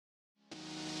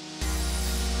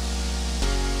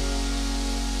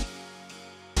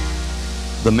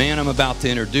The man I'm about to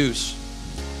introduce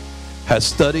has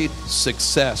studied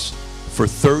success for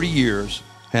 30 years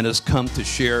and has come to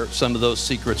share some of those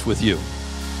secrets with you.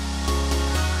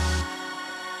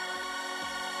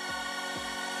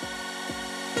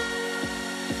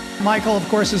 Michael, of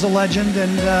course, is a legend,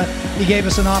 and he gave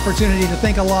us an opportunity to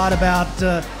think a lot about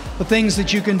the things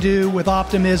that you can do with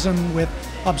optimism, with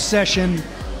obsession,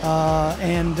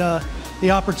 and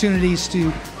the opportunities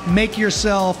to make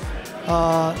yourself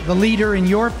the leader in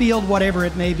your field, whatever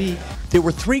it may be. There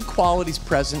were 3 qualities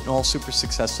present in all super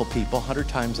successful people, 100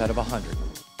 times out of 100.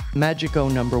 Magico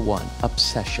number 1,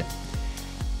 obsession.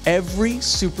 Every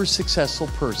super successful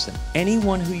person,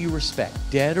 anyone who you respect,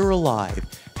 dead or alive,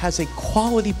 has a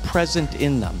quality present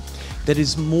in them that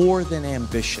is more than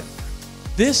ambition.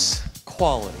 This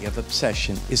quality of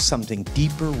obsession is something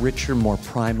deeper, richer, more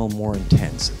primal, more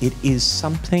intense. It is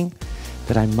something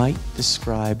that I might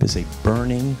describe as a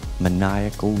burning,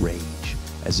 maniacal rage,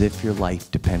 as if your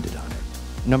life depended on it.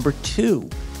 Number 2,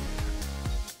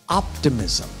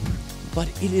 optimism. But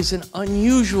it is an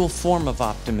unusual form of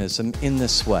optimism in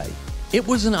this way. It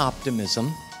was an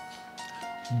optimism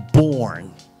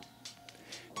born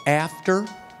after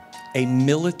a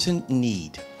militant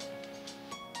need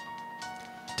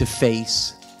to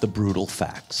face the brutal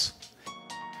facts.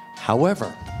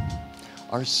 However,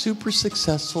 our super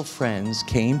successful friends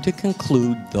came to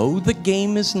conclude, though the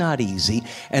game is not easy,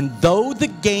 and though the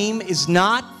game is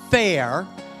not fair,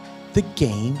 the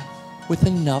game with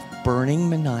enough burning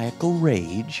maniacal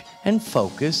rage and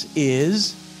focus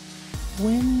is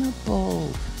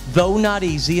winnable. Though not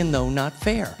easy and though not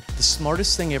fair. The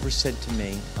smartest thing ever said to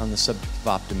me on the subject of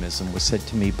optimism was said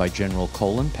to me by General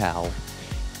Colin Powell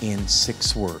in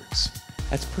 6 words.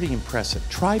 That's pretty impressive.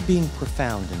 Try being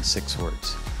profound in 6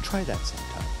 words. Try that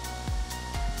sometime.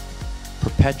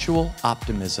 Perpetual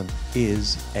optimism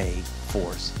is a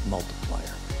force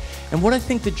multiplier. And what I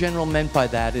think the general meant by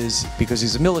that is, because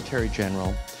he's a military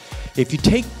general, if you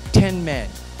take 10 men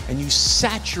and you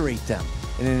saturate them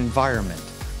in an environment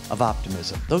of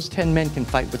optimism, those 10 men can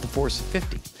fight with the force of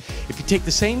 50. If you take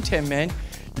the same 10 men,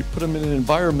 you put them in an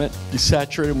environment, you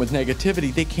saturate them with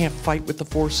negativity, they can't fight with the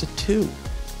force of 2.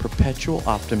 Perpetual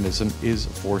optimism is a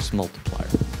force multiplier.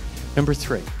 Number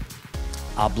 3,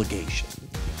 obligation.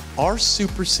 Our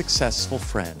super successful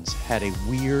friends had a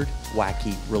weird,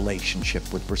 wacky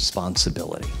relationship with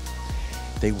responsibility.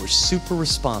 They were super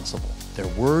responsible. Their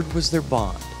word was their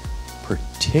bond,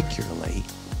 particularly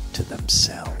to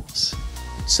themselves.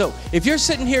 So if you're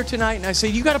sitting here tonight and I say,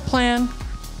 you got a plan?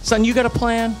 Son, you got a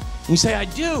plan? And you say, I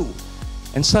do.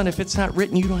 And son, if it's not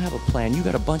written, you don't have a plan. You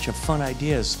got a bunch of fun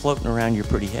ideas floating around your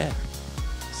pretty head.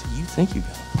 So you think you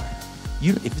got a plan.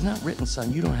 If it's not written,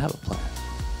 son, you don't have a plan.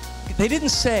 They didn't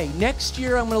say, next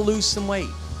year I'm going to lose some weight.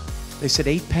 They said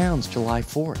 8 pounds July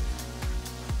 4th.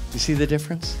 You see the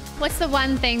difference? What's the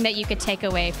one thing that you could take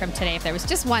away from today? If there was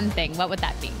just one thing, what would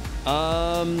that be?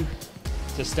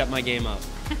 To step my game up.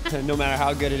 No matter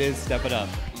how good it is, step it up.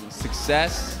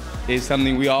 Success is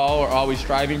something we all are always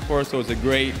striving for, so it's a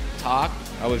great talk.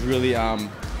 I was really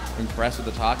impressed with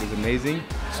the talk. It's amazing.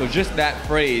 So just that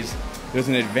phrase, there's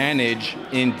an advantage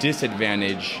in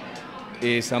disadvantage,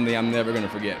 is something I'm never going to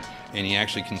forget. And he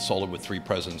actually consulted with 3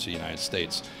 presidents of the United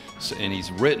States. And he's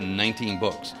written 19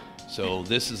 books. So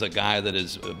this is a guy that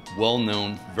is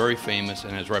well-known, very famous,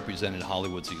 and has represented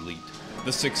Hollywood's elite.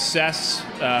 The success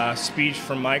speech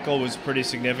from Michael was pretty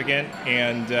significant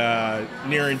and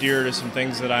near and dear to some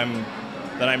things that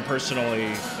I'm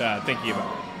personally thinking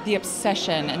about. The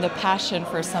obsession and the passion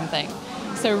for something.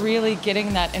 So really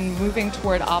getting that and moving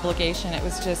toward obligation, it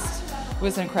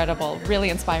was incredible, really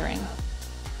inspiring.